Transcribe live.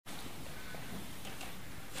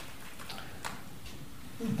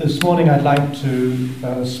This morning I'd like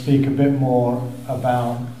to speak a bit more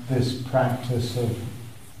about this practice of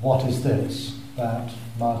what is this that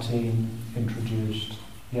Martine introduced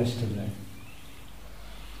yesterday.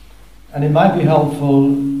 And it might be helpful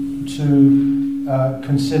to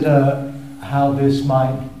consider how this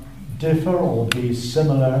might differ or be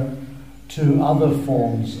similar to other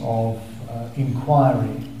forms of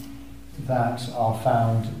inquiry that are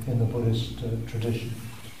found in the Buddhist tradition.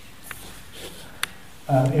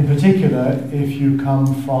 In particular, if you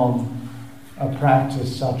come from a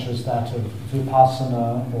practice such as that of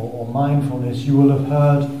vipassana or mindfulness, you will have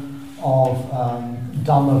heard of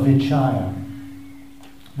Dhammavichaya,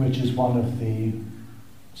 which is one of the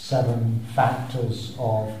 7 factors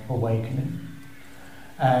of awakening.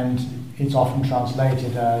 And it's often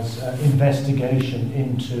translated as investigation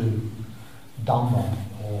into Dhamma,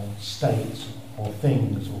 or states, or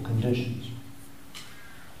things, or conditions.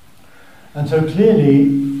 And so clearly,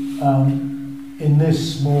 in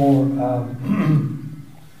this more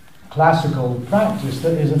classical practice,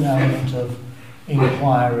 there is an element of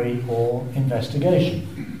inquiry or investigation.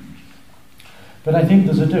 But I think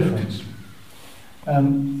there's a difference.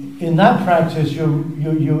 In that practice,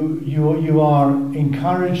 you are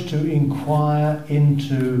encouraged to inquire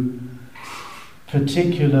into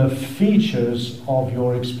particular features of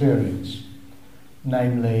your experience,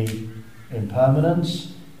 namely impermanence,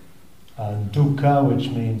 dukkha, which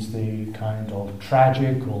means the kind of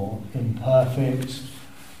tragic or imperfect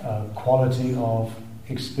quality of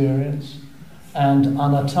experience, and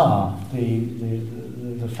anatta,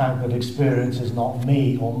 the fact that experience is not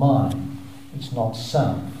me or mine, it's not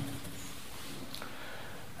self.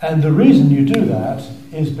 And the reason you do that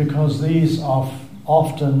is because these are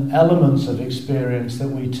often elements of experience that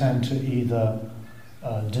we tend to either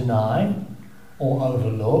deny or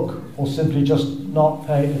overlook, or simply just not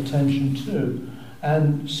pay attention to.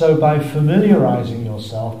 And so by familiarizing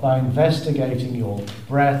yourself, by investigating your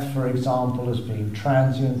breath, for example, as being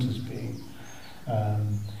transient, as being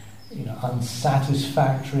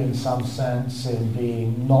unsatisfactory in some sense, in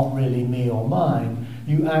being not really me or mine,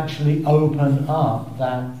 you actually open up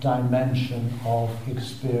that dimension of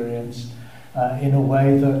experience in a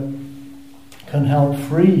way that can help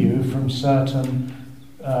free you from certain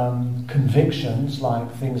convictions,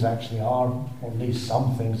 like things actually are, or at least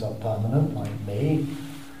some things are permanent, like me.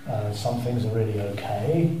 Some things are really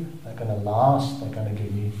okay, they're going to last, they're going to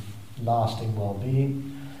give you lasting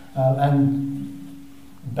well-being. And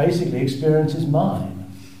basically experience is mine.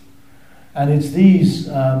 And it's these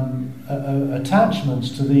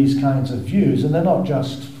attachments to these kinds of views, and they're not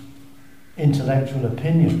just intellectual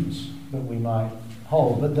opinions that we might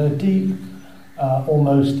hold, but they're deep,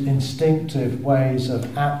 almost instinctive ways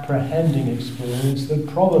of apprehending experience that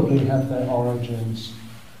probably have their origins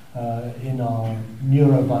in our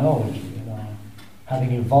neurobiology, in our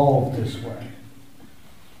having evolved this way.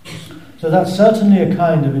 So that's certainly a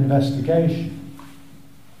kind of investigation,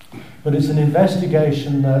 but it's an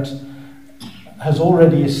investigation that has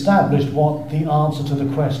already established what the answer to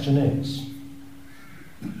the question is.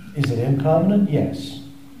 Is it impermanent? Yes.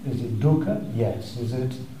 Is it dukkha? Yes. Is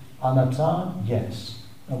it anatta? Yes.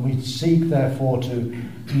 And we seek, therefore, to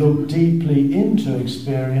look deeply into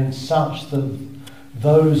experience such that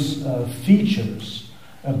those features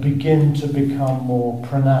begin to become more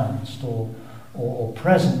pronounced or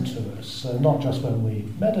present to us, not just when we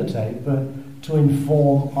meditate, but to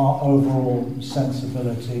inform our overall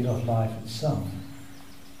sensibility of life itself.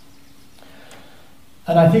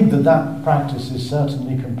 And I think that practice is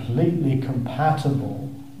certainly completely compatible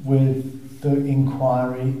with the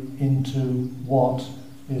inquiry into what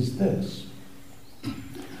is this.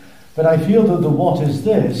 But I feel that the what is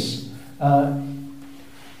this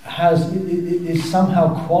is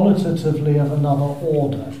somehow qualitatively of another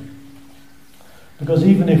order. Because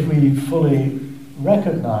even if we fully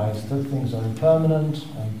recognize that things are impermanent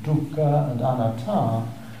and dukkha and anatta,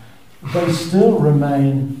 they still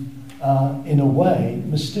remain in a way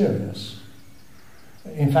mysterious.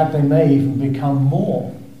 In fact, they may even become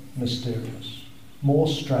more mysterious, more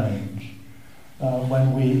strange,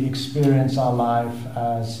 when we experience our life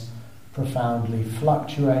as profoundly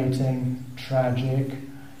fluctuating, tragic,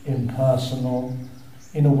 impersonal,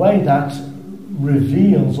 in a way that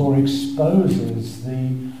reveals or exposes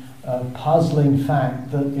the puzzling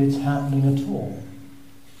fact that it's happening at all,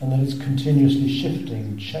 and that it's continuously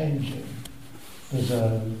shifting, changing. There's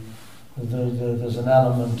an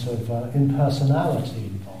element of impersonality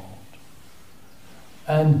involved.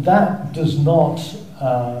 And that does not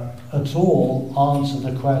at all answer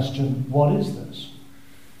the question, what is this?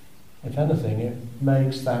 If anything, it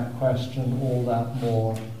makes that question all that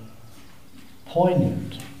more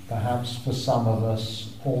poignant, perhaps for some of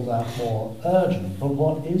us all that more urgent. But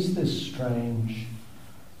what is this strange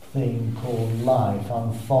thing called life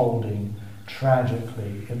unfolding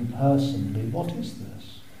tragically, impersonally? What is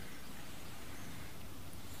this?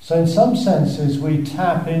 So in some senses we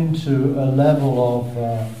tap into a level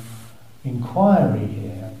of inquiry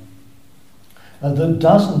here that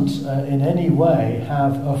doesn't in any way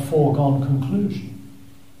have a foregone conclusion.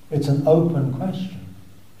 It's an open question.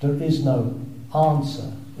 There is no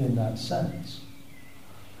answer in that sense.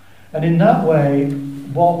 And in that way,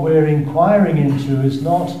 what we're inquiring into is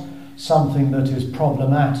not something that is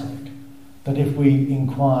problematic, that if we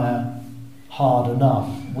inquire hard enough,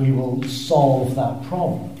 we will solve that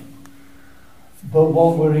problem. But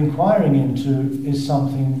what we're inquiring into is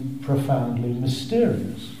something profoundly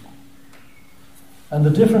mysterious. And the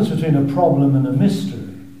difference between a problem and a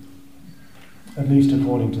mystery, at least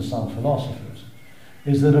according to some philosophers,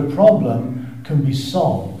 is that a problem can be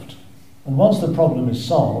solved. And once the problem is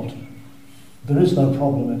solved, there is no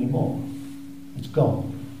problem anymore. It's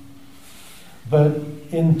gone. But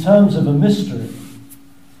in terms of a mystery,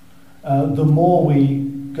 the more we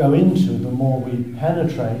go into, the more we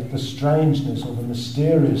penetrate the strangeness or the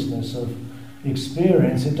mysteriousness of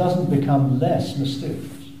experience, it doesn't become less mysterious.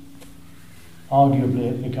 Arguably,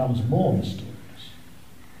 it becomes more mysterious.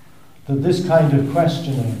 That this kind of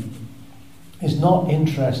questioning is not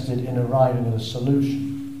interested in arriving at a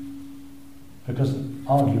solution, because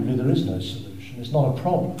arguably there is no solution. It's not a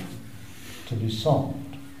problem to be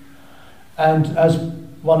solved. And as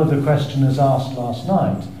one of the questioners asked last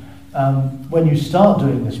night, when you start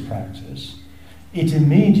doing this practice, it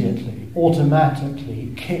immediately,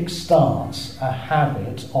 automatically kick-starts a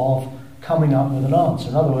habit of coming up with an answer.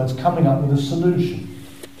 In other words, coming up with a solution.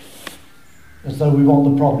 As though we want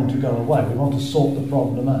the problem to go away. We want to sort the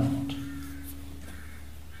problem out.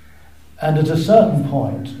 And at a certain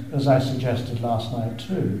point, as I suggested last night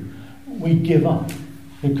too, we give up.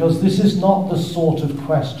 Because this is not the sort of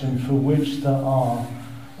question for which there are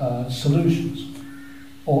solutions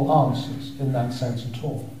or answers in that sense at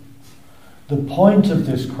all. The point of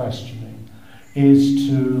this questioning is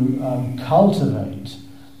to cultivate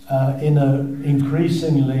in an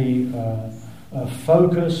increasingly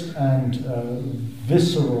focused and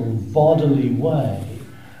visceral, bodily way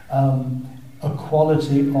a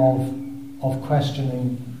quality of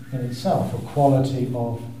questioning in itself, a quality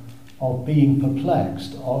of being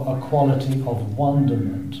perplexed, a quality of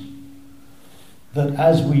wonderment, that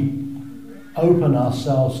as we open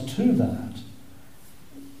ourselves to that,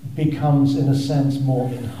 becomes in a sense more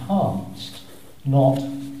enhanced, not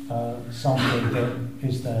something that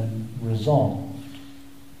is then resolved.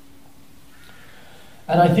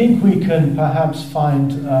 And I think we can perhaps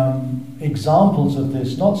find examples of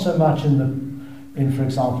this, not so much in, for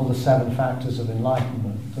example, the 7 factors of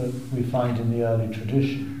enlightenment that we find in the early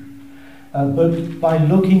tradition, but by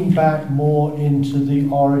looking back more into the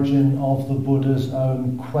origin of the Buddha's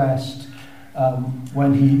own quest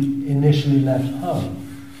when he initially left home.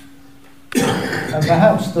 And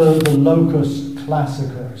perhaps the locus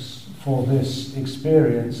classicus for this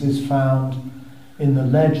experience is found in the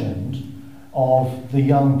legend of the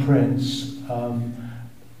young prince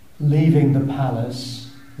leaving the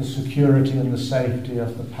palace, the security and the safety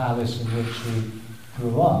of the palace in which he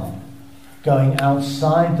grew up, going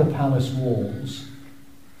outside the palace walls.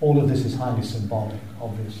 All of this is highly symbolic,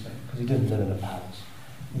 obviously, because he didn't live in a palace.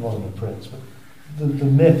 He wasn't a prince, but the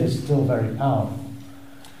myth is still very powerful.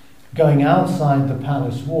 Going outside the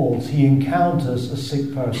palace walls, he encounters a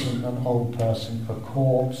sick person, an old person, a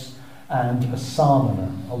corpse, and a samana,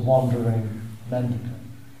 a wandering mendicant.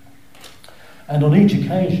 And on each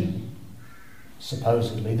occasion,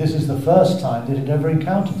 supposedly, this is the first time that he'd ever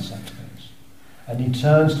encountered such things. And he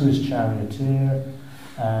turns to his charioteer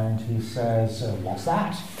and he says, "What's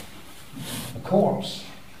that?" "A corpse,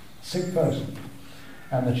 a sick person."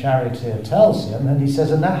 And the charioteer tells him, and he says,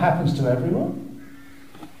 "And that happens to everyone?"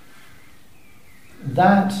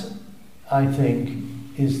 That, I think,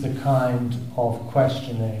 is the kind of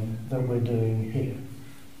questioning that we're doing here.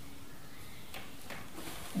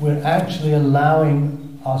 We're actually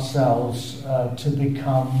allowing ourselves to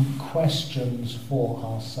become questions for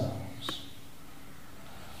ourselves.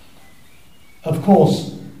 Of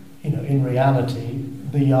course, in reality,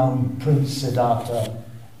 the young Prince Siddhartha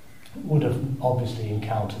would have obviously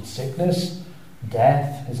encountered sickness,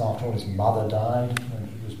 death. After all, his mother died when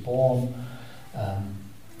he was born.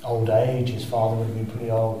 Old age, his father would have been pretty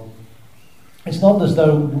old. It's not as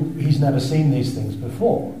though he's never seen these things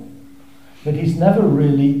before, but he's never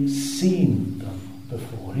really seen them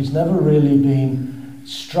before. He's never really been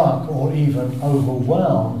struck or even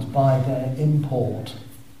overwhelmed by their import.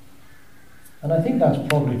 And I think that's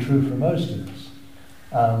probably true for most of us.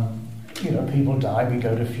 People die, we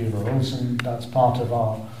go to funerals, and that's part of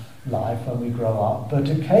our life when we grow up. But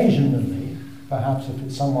occasionally, perhaps if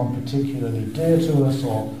it's someone particularly dear to us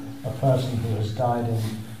or a person who has died in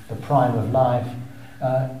the prime of life,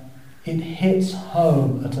 it hits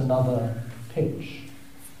home at another pitch.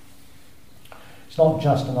 It's not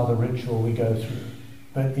just another ritual we go through,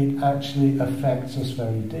 but it actually affects us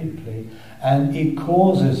very deeply, and it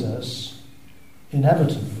causes us,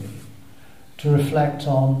 inevitably, to reflect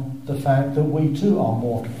on the fact that we too are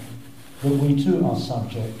mortal, that we too are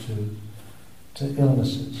subject to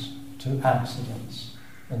illnesses, to accidents,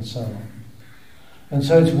 and so on. And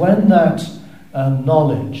so it's when that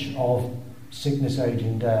knowledge of sickness,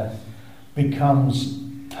 aging, death becomes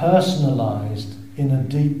personalized in a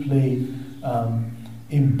deeply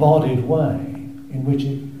embodied way, in which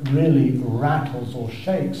it really rattles or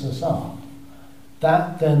shakes us up,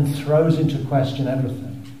 that then throws into question everything.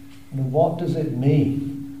 What does it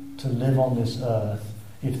mean to live on this earth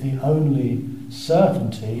if the only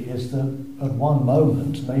certainty is that at one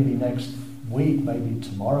moment, maybe next week, maybe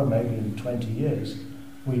tomorrow, maybe in 20 years,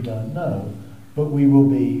 we don't know, but we will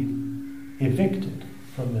be evicted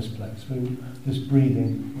from this place. This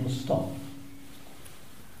breathing will stop.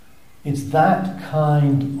 It's that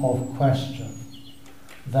kind of question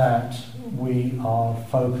that we are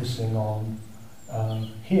focusing on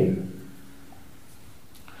here.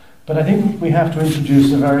 But I think we have to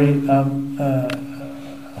introduce a very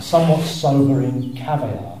a somewhat sobering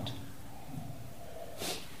caveat.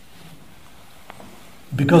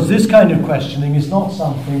 Because this kind of questioning is not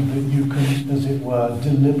something that you can, as it were,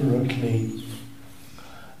 deliberately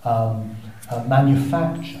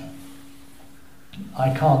manufacture.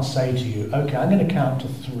 I can't say to you, okay, I'm going to count to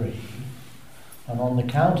 3, and on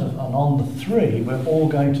the 3, we're all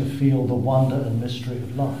going to feel the wonder and mystery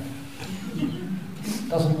of life. It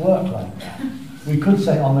doesn't work like that. We could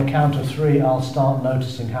say, on the count of 3, I'll start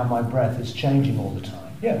noticing how my breath is changing all the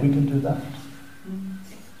time. Yeah, we can do that.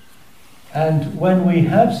 And when we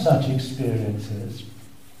have such experiences,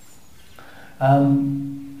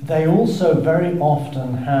 they also very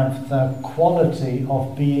often have the quality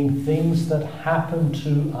of being things that happen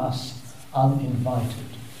to us uninvited.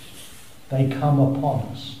 They come upon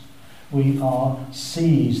us. We are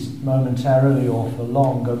seized momentarily or for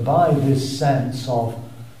longer by this sense of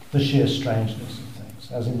the sheer strangeness of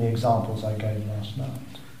things, as in the examples I gave last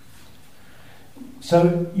night.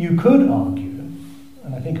 So you could argue,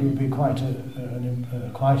 and I think it would be quite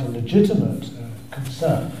a legitimate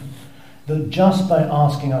concern, that just by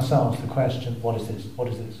asking ourselves the question, what is this, what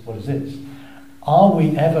is this, what is this, are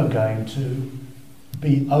we ever going to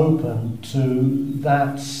be open to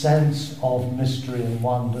that sense of mystery and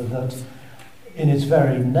wonder that in its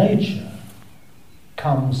very nature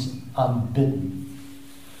comes unbidden?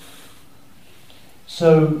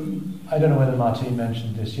 So, I don't know whether Martine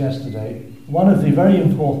mentioned this yesterday, one of the very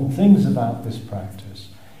important things about this practice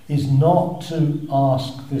is not to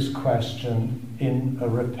ask this question in a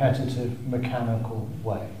repetitive, mechanical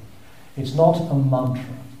way. It's not a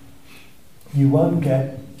mantra. You won't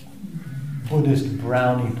get Buddhist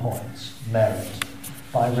brownie points merit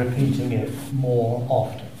by repeating it more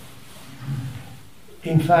often.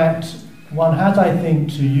 In fact, one has, I think,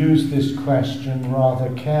 to use this question rather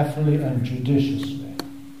carefully and judiciously.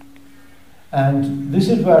 And this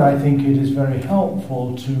is where I think it is very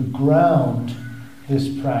helpful to ground this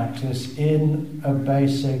practice in a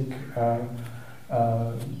basic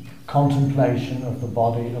contemplation of the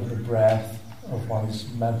body, of the breath, of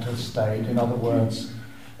one's mental state. In other words,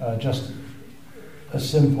 just a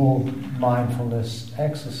simple mindfulness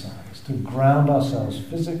exercise to ground ourselves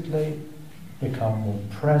physically, become more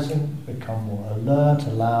present, become more alert,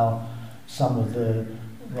 allow some of the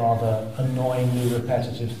rather annoyingly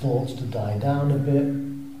repetitive thoughts to die down a bit.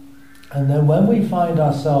 And then when we find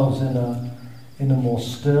ourselves in a more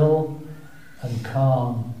still and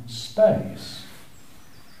calm space,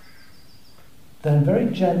 then very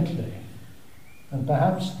gently, and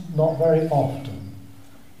perhaps not very often,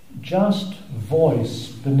 just voice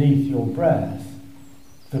beneath your breath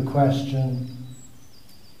the question,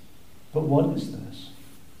 but what is this?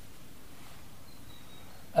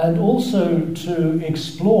 And also to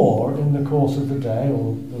explore in the course of the day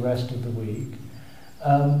or the rest of the week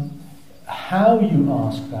how you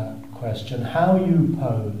ask that question, how you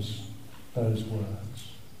pose those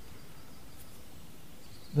words.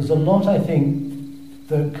 There's a lot, I think,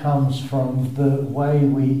 that comes from the way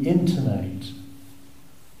we intonate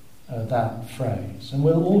that phrase. And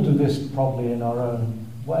we'll all do this probably in our own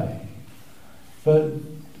way. but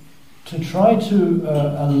to try to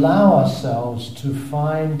allow ourselves to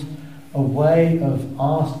find a way of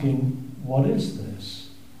asking, what is this?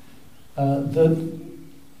 That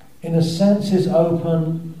in a sense is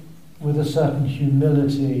open with a certain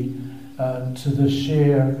humility to the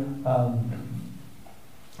sheer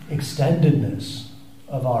extendedness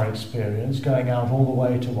of our experience, going out all the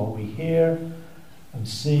way to what we hear and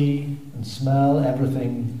see and smell,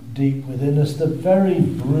 everything deep within us, the very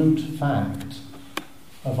brute fact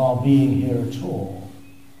of our being here at all,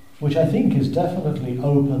 which I think is definitely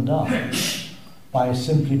opened up by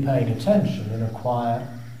simply paying attention in a quiet,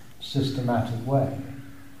 systematic way.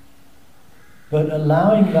 But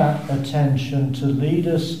allowing that attention to lead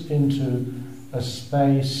us into a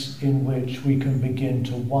space in which we can begin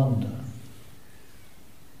to wonder.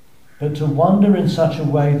 But to wonder in such a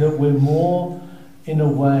way that we're more, in a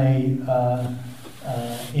way,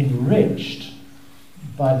 enriched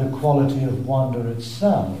by the quality of wonder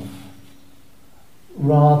itself,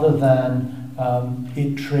 rather than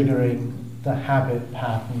it triggering the habit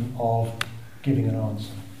pattern of giving an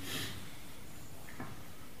answer.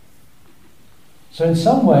 So in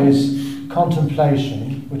some ways,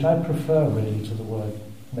 contemplation, which I prefer really to the word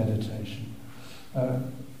meditation,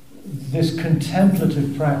 this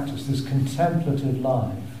contemplative practice, this contemplative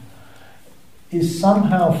life, is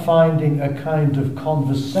somehow finding a kind of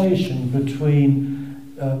conversation between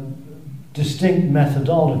distinct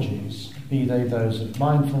methodologies, be they those of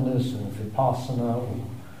mindfulness or vipassana or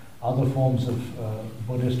other forms of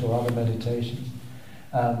Buddhist or other meditations,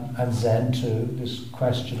 and Zen too, this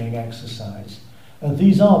questioning exercise.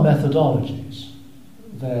 These are methodologies.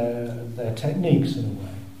 They're techniques in a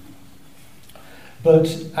way. But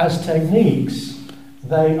as techniques,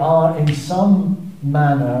 they are in some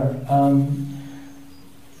manner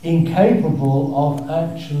incapable of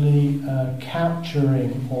actually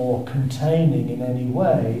capturing or containing in any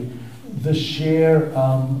way the sheer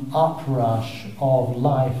uprush of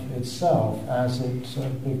life itself as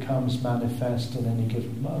it becomes manifest in any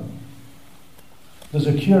given moment. There's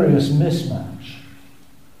a curious mismatch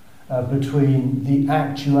between the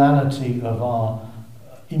actuality of our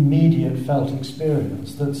immediate felt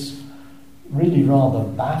experience that's really rather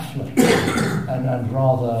baffling and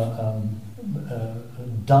rather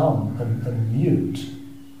dumb and mute.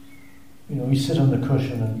 You know, we sit on the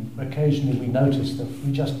cushion and occasionally we notice that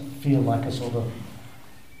we just feel like a sort of,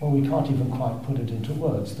 well, we can't even quite put it into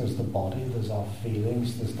words. There's the body, there's our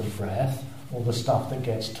feelings, there's the breath, all the stuff that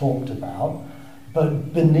gets talked about.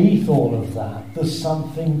 But beneath all of that, there's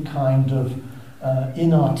something kind of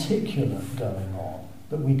inarticulate going on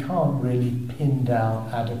that we can't really pin down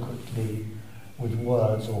adequately with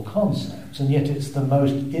words or concepts. And yet it's the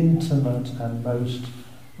most intimate and most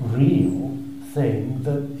real thing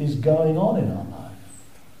that is going on in our life.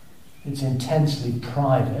 It's intensely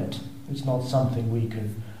private. It's not something we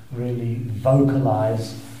can really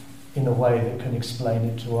vocalize in a way that can explain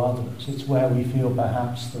it to others. It's where we feel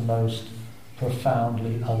perhaps the most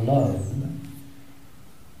profoundly alone.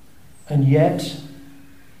 And yet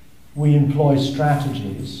we employ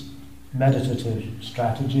strategies, meditative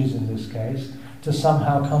strategies in this case, to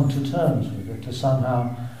somehow come to terms with it, to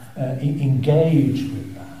somehow engage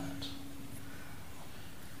with that.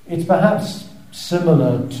 It's perhaps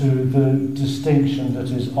similar to the distinction that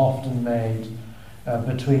is often made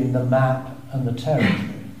between the map and the territory.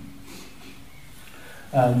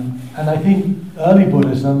 And I think early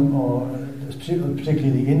Buddhism, or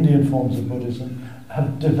particularly the Indian forms of Buddhism,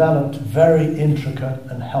 have developed very intricate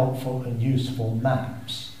and helpful and useful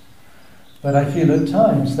maps. But I feel at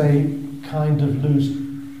times they kind of lose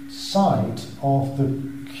sight of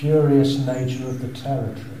the curious nature of the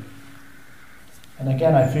territory. And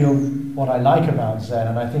again, I feel what I like about Zen,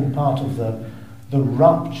 and I think part of the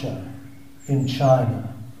rupture in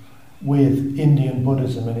China with Indian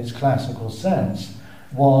Buddhism in its classical sense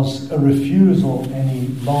was a refusal any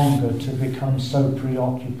longer to become so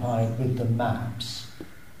preoccupied with the maps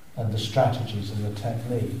and the strategies and the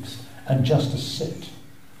techniques, and just to sit.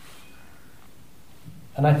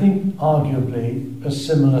 And I think arguably a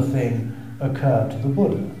similar thing occurred to the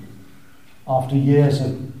Buddha. After years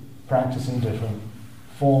of practicing different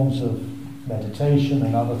forms of meditation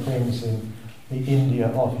and other things in the India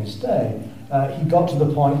of his day, he got to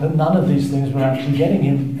the point that none of these things were actually getting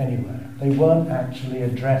him anywhere. They weren't actually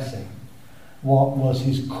addressing what was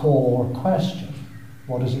his core question.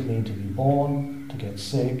 What does it mean to be born, to get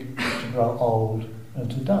sick, to grow old,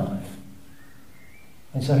 and to die?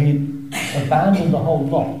 And so he abandoned the whole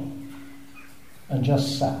lot and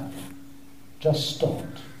just sat, just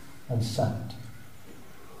stopped and sat.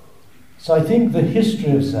 So I think the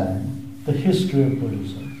history of Zen, the history of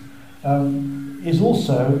Buddhism, is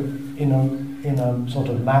also, in a sort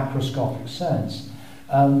of macroscopic sense,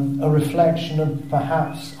 a reflection of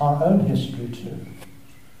perhaps our own history too,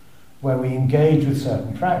 where we engage with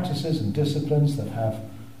certain practices and disciplines that have,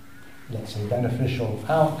 let's say, beneficial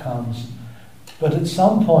outcomes, but at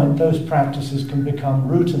some point those practices can become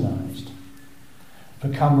routinized,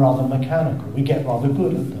 become rather mechanical. We get rather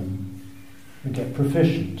good at them. We get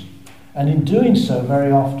proficient. And in doing so,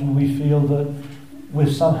 very often we feel that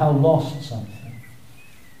we've somehow lost something.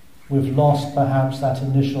 We've lost perhaps that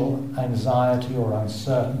initial anxiety or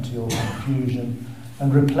uncertainty or confusion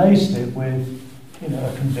and replaced it with,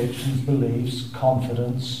 convictions, beliefs,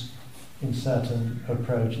 confidence in certain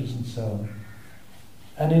approaches and so on.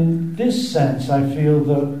 And in this sense, I feel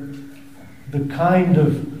that the kind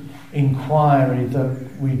of inquiry that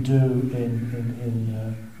we do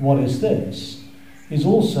in what is this is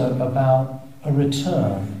also about a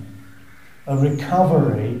return, a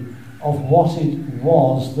recovery of what it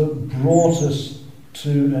was that brought us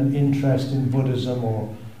to an interest in Buddhism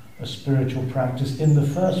or a spiritual practice in the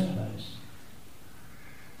first place.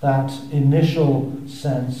 That initial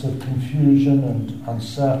sense of confusion and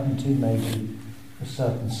uncertainty, maybe a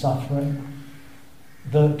certain suffering,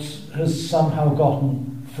 that has somehow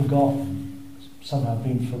been forgotten.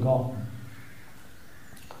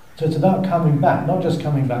 So it's about coming back, not just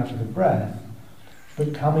coming back to the breath,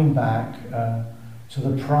 but coming back to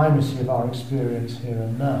the primacy of our experience here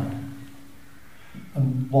and now.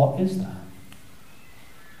 And what is that?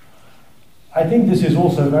 I think this is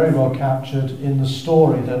also very well captured in the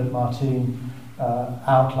story that Martine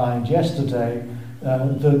outlined yesterday,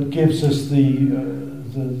 that gives us the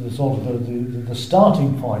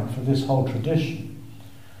starting point for this whole tradition.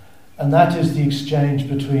 And that is the exchange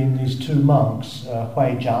between these two monks,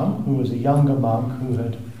 Hui Zhang, who was a younger monk who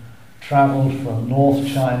had travelled from North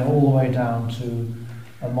China all the way down to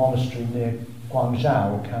a monastery near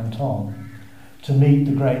Guangzhou, or Canton, to meet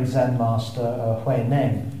the great Zen master Hui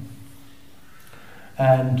Neng.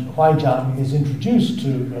 And Hui Zhang is introduced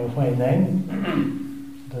to Hui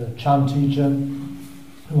Neng, the Chan teacher,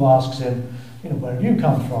 who asks him, where have you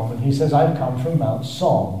come from? And he says, I've come from Mount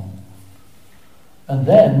Song. And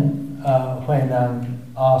then Hui Neng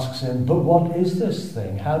asks him, but what is this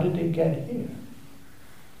thing? How did it get here?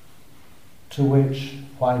 To which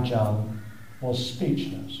Hui Zhang was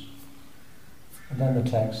speechless. And then the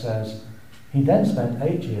text says, he then spent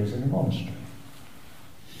 8 years in the monastery.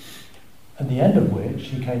 At the end of which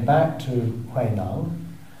he came back to Hui Neng,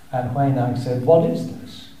 and Hui Neng said, what is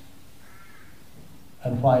this?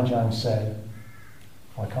 And Hui Zhang said,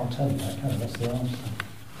 I can't tell you that, can I? That's the answer.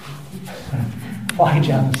 Hui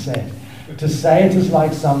Zhang said, to say it is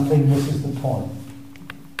like something misses the point.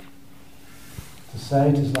 To say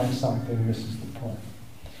it is like something misses the point.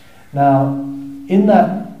 Now, in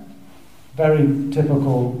that very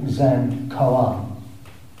typical Zen koan,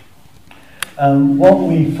 what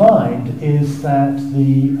we find is that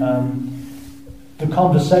the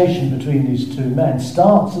conversation between these two men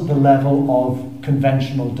starts at the level of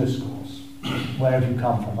conventional discourse. Where have you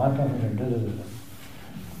come from? I've come from here.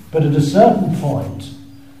 But at a certain point,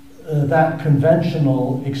 that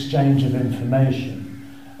conventional exchange of information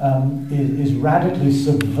is radically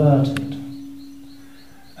subverted.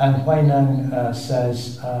 And Hui Neng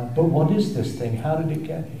says, but what is this thing? How did it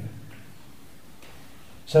get here?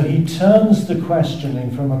 So he turns the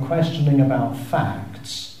questioning from a questioning about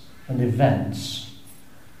facts and events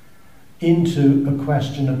into a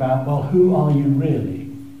question about, well, who are you really,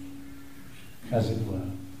 as it were?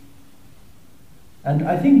 And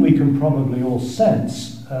I think we can probably all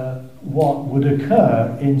sense what would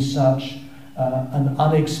occur in such an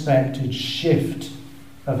unexpected shift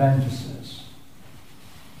of emphasis.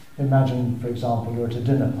 Imagine, for example, you're at a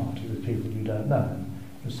dinner party with people you don't know.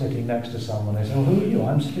 You're sitting next to someone, they say, well, who are you?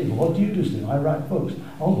 I'm Stephen. What do you do, Stephen? I write books.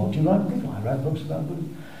 Oh, what do you write books? I write books about books.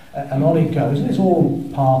 And on it goes, and it's all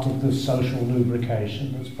part of the social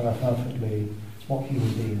lubrication that's perfectly, it's what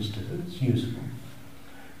human beings do, it's useful.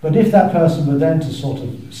 But if that person were then to sort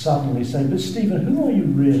of suddenly say, but Stephen, who are you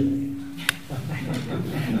really?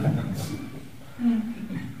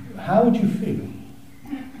 How would you feel?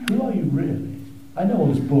 Who are you really? I know all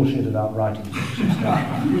this bullshit about writing books and stuff,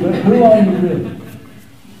 but who are you really?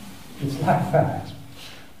 It's like that.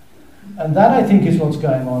 And that, I think, is what's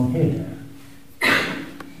going on here.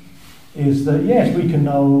 Is that, yes, we can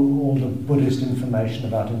know all the Buddhist information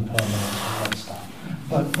about impermanence and that stuff,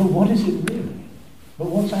 but what is it really? But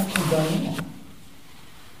what's actually going on?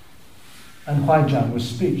 And Hui Zhang was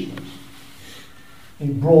speechless.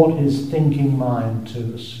 It brought his thinking mind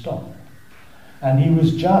to a stop. And he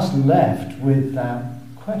was just left with that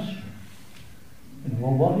question.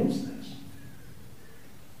 Well, what is this?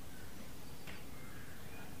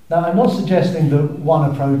 Now, I'm not suggesting that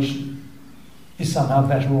one approach is somehow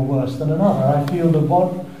better or worse than another. I feel that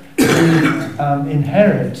what we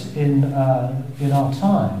inherit in our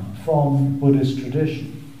time from Buddhist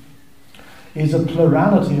tradition is a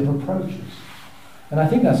plurality of approaches. And I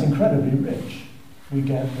think that's incredibly rich. We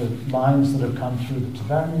get the lines that have come through the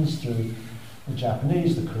Tibetans, through the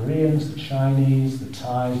Japanese, the Koreans, the Chinese, the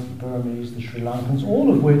Thais, the Burmese, the Sri Lankans,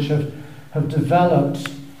 all of which have developed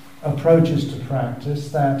approaches to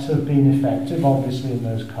practice that have been effective, obviously, in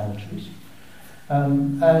those cultures.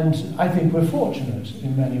 And I think we're fortunate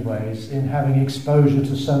in many ways in having exposure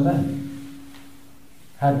to so many.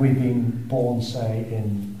 Had we been born, say,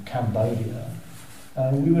 in Cambodia,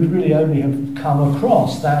 we would really only have come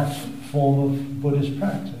across that form of Buddhist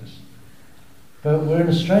practice. But we're in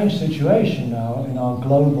a strange situation now in our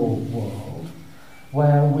global world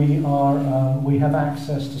where we have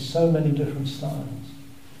access to so many different styles.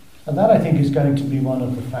 And that, I think, is going to be one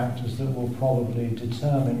of the factors that will probably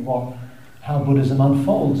determine how Buddhism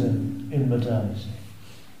unfolds in modernity.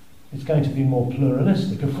 It's going to be more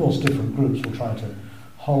pluralistic. Of course, different groups will try to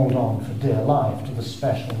hold on for dear life to the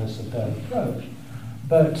specialness of their approach.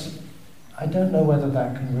 But I don't know whether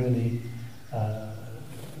that can really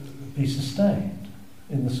be sustained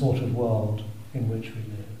in the sort of world in which we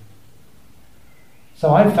live.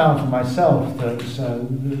 So I've found for myself that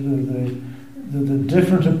the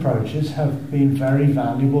different approaches have been very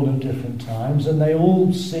valuable at different times, and they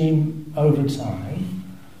all seem over time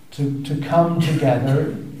to come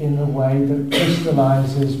together in a way that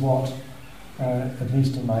crystallizes what, at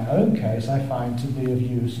least in my own case, I find to be of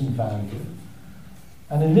use and value.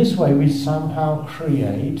 And in this way we somehow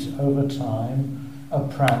create over time a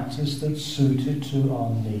practice that's suited to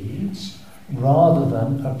our needs, rather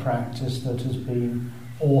than a practice that has been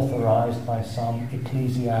authorized by some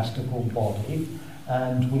ecclesiastical body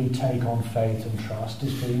and we take on faith and trust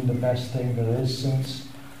as being the best thing there is since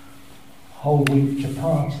whole wheat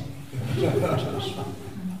chapati.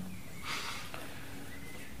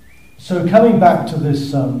 So coming back to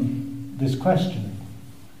this question,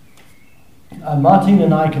 Martin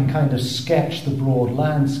and I can kind of sketch the broad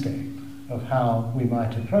landscape of how we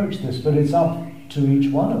might approach this, but it's up to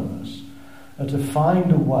each one of us to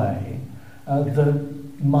find a way that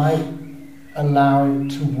might allow it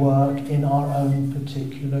to work in our own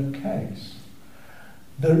particular case.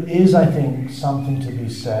 There is, I think, something to be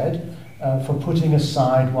said for putting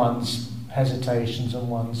aside one's hesitations and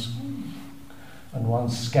one's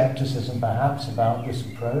skepticism perhaps about this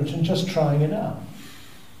approach and just trying it out.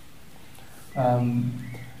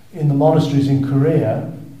 In the monasteries in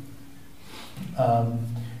Korea,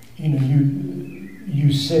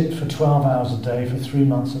 you sit for 12 hours a day for 3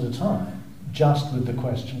 months at a time, just with the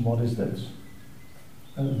question, what is this?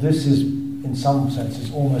 This is, in some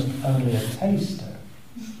senses, almost only a taster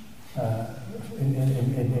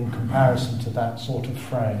in comparison to that sort of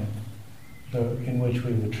frame in which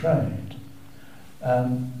we were trained.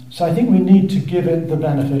 So I think we need to give it the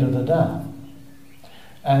benefit of the doubt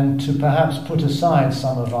and to perhaps put aside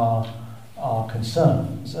some of our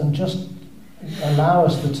concerns and just allow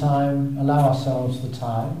ourselves the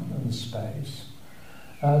time and the space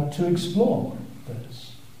to explore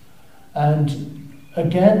this. And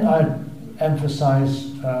again, I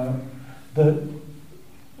emphasize that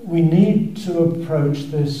we need to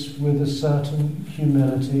approach this with a certain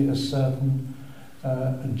humility, a certain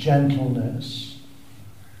gentleness,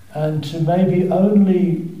 and to maybe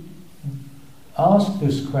only ask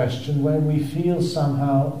this question when we feel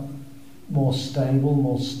somehow more stable,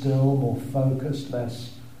 more still, more focused,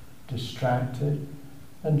 less distracted,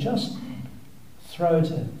 and just throw it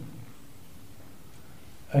in.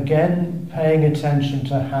 Again, paying attention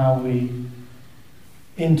to how we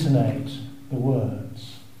intonate the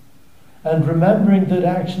words, and remembering that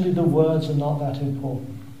actually the words are not that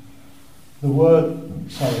important. The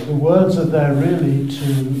words are there really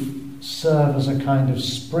to serve as a kind of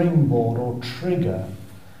springboard or trigger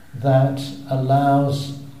that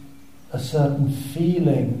allows a certain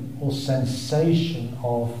feeling or sensation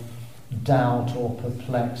of doubt or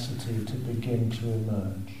perplexity to begin to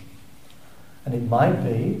emerge. And it might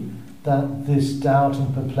be that this doubt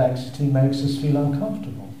and perplexity makes us feel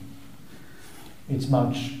uncomfortable. It's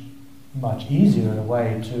much easier in a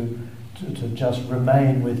way to just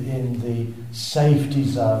remain within the safety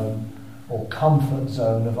zone or comfort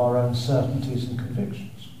zone of our own certainties and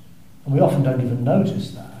convictions. And we often don't even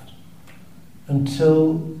notice that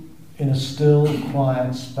until in a still,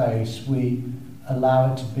 quiet space we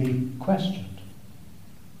allow it to be questioned.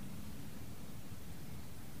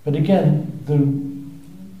 But again, the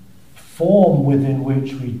form within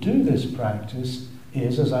which we do this practice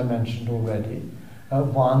is, as I mentioned already,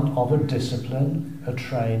 one of a discipline, a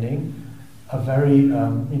training, a very,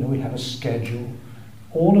 we have a schedule.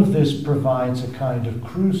 All of this provides a kind of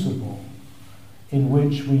crucible in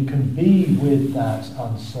which we can be with that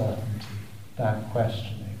uncertainty, that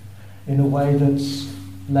questioning, in a way that's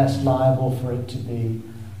less liable for it to be,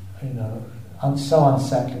 so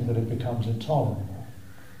unsettling that it becomes intolerable.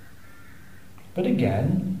 But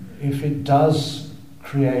again, if it does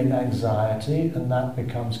create anxiety and that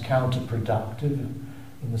becomes counterproductive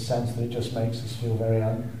in the sense that it just makes us feel very,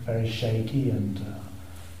 very shaky and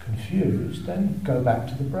confused, then go back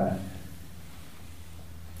to the breath.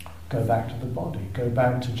 Go back to the body. Go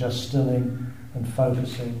back to just stilling and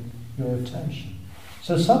focusing your attention.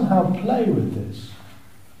 So somehow play with this.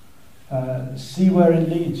 See where it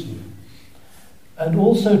leads you. And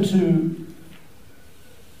also to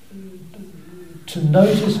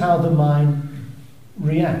notice how the mind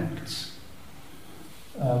reacts.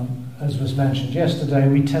 As was mentioned yesterday,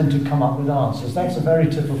 we tend to come up with answers. That's a very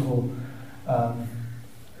typical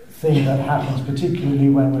thing that happens, particularly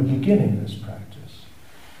when we're beginning this practice.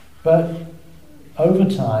 But over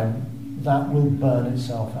time, that will burn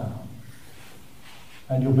itself out.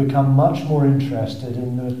 And you'll become much more interested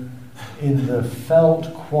in the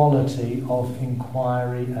felt quality of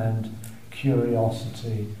inquiry and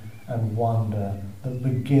curiosity and wonder that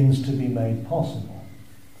begins to be made possible.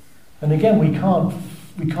 And again, we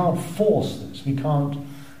can't force this. We can't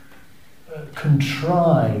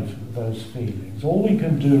contrive those feelings. All we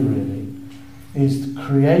can do really is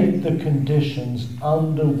create the conditions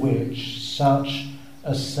under which such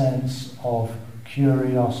a sense of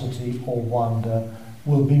curiosity or wonder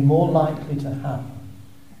will be more likely to happen.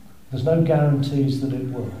 There's no guarantees that it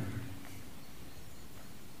will.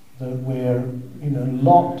 That we're,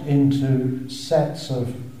 locked into sets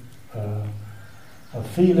of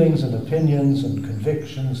feelings and opinions and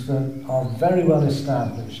convictions that are very well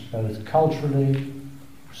established, both culturally,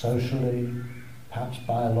 socially, perhaps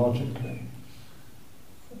biologically.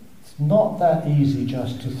 It's not that easy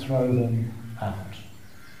just to throw them out.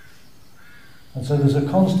 And so there's a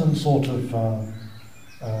constant sort of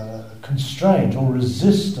constraint or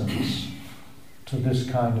resistance to this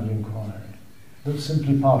kind of inquiry that's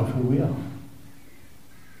simply part of who we are.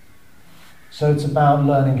 So it's about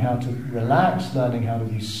learning how to relax, learning how to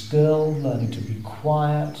be still, learning to be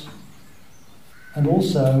quiet, and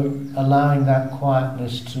also allowing that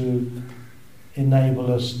quietness to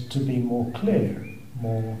enable us to be more clear,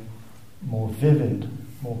 more vivid,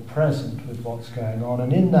 more present with what's going on.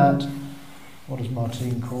 And in that, what does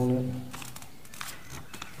Martine call it?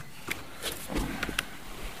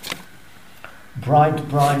 Bright,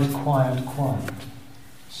 bright, quiet, quiet.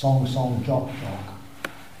 Song, song, jock, jock.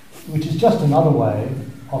 Which is just another way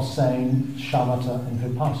of saying shamatha and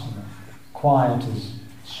vipassana. Quiet is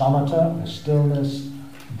shamatha, is stillness.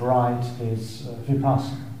 Bright is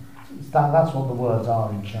vipassana. That's what the words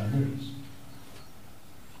are in Chinese.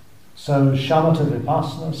 So shamatha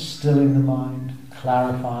vipassana, stilling the mind,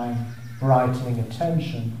 clarifying, brightening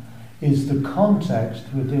attention, is the context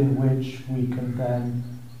within which we can then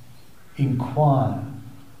inquire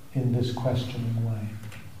in this questioning way.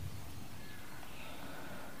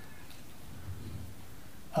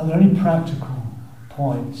 Are there any practical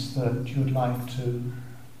points that you would like to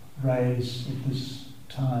raise at this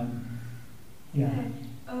time? Yeah.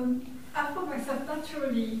 I found myself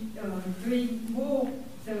naturally doing more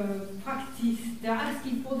the practice. They're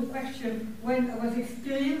asking for the question when I was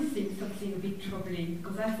experiencing something a bit troubling,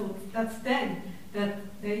 because I thought that's then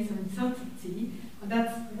that there is uncertainty, and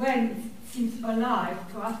that's when it seems alive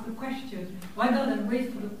to ask the question rather than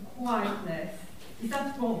wait for the quietness. Is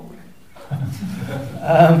that wrong?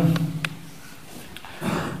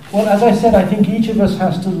 Well, as I said, I think each of us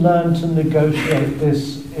has to learn to negotiate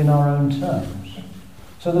this in our own terms.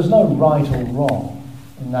 So there's no right or wrong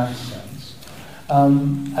in that sense.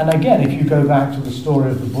 And again, if you go back to the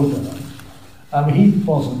story of the Buddha, he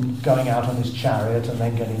wasn't going out on his chariot and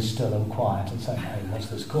then getting still and quiet and saying, hey, what's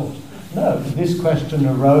this cause? No, this question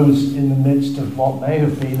arose in the midst of what may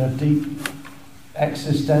have been a deep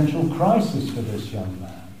existential crisis for this young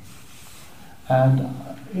man. And,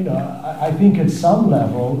 I think at some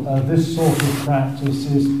level, this sort of practice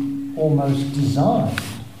is almost designed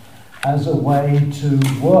as a way to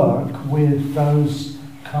work with those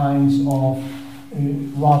kinds of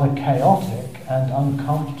rather chaotic and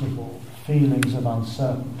uncomfortable feelings of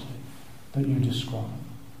uncertainty that you describe.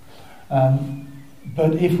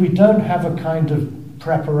 But if we don't have a kind of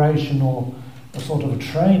preparation or a sort of a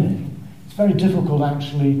training, it's very difficult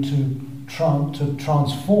actually to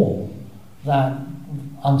transform that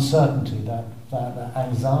uncertainty, that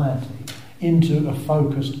anxiety, into a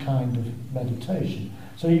focused kind of meditation.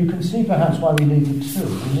 So you can see perhaps why we need the two.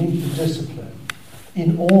 We need the discipline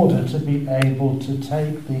in order to be able to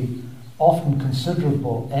take the often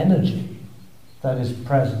considerable energy that is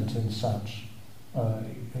present in such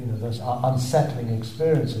those unsettling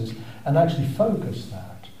experiences and actually focus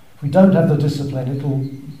that. If we don't have the discipline, it will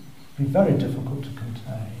be very difficult to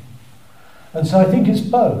contain. And so I think it's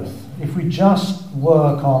both. If we just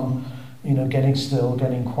work on, getting still,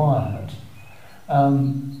 getting quiet,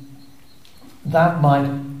 that might,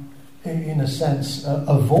 in a sense,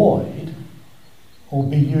 avoid or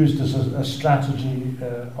be used as a strategy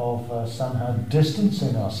of somehow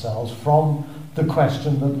distancing ourselves from the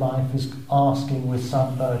question that life is asking with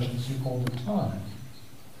some urgency all the time.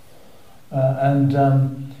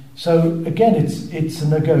 So again, it's a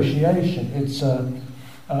negotiation. It's a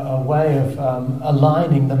way of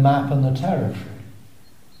aligning the map and the territory.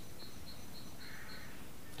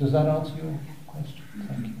 Does that answer your question?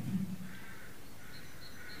 Thank you.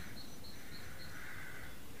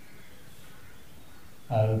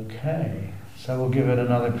 Okay, so we'll give it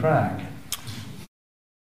another crack.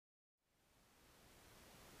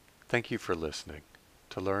 Thank you for listening.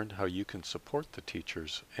 To learn how you can support the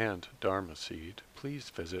teachers and Dharma Seed, please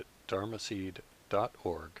visit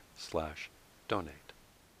dharmaseed.org/donate.